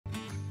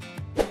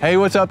Hey,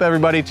 what's up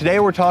everybody? Today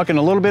we're talking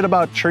a little bit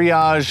about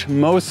triage,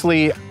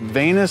 mostly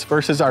venous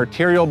versus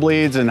arterial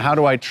bleeds and how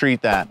do I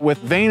treat that. With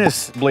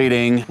venous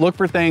bleeding, look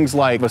for things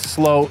like a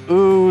slow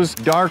ooze,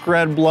 dark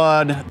red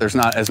blood, there's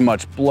not as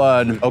much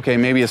blood. Okay,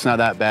 maybe it's not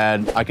that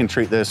bad. I can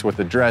treat this with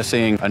a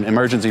dressing, an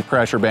emergency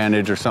pressure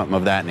bandage or something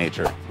of that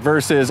nature.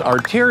 Versus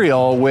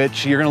arterial,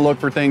 which you're gonna look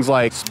for things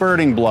like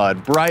spurting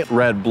blood, bright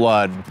red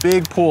blood,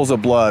 big pools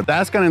of blood.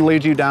 That's gonna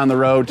lead you down the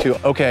road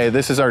to, okay,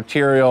 this is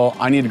arterial,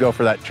 I need to go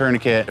for that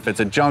tourniquet. If it's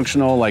a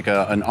junctional, like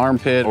an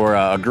armpit or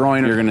a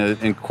groin, you're gonna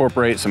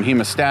incorporate some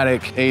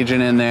hemostatic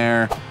agent in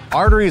there.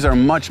 Arteries are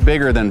much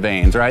bigger than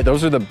veins, right?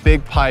 Those are the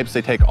big pipes.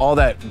 They take all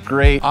that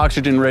great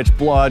oxygen-rich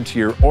blood to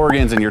your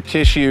organs and your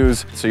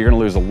tissues. So you're gonna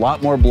lose a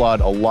lot more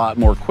blood a lot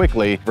more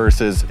quickly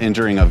versus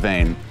injuring a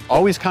vein.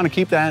 Always kind of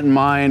keep that in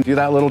mind. Do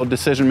that little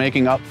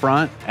decision-making up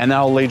front, and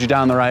that'll lead you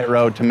down the right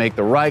road to make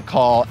the right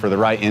call for the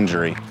right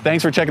injury.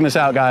 Thanks for checking this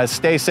out, guys.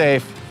 Stay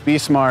safe, be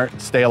smart,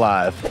 stay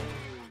alive.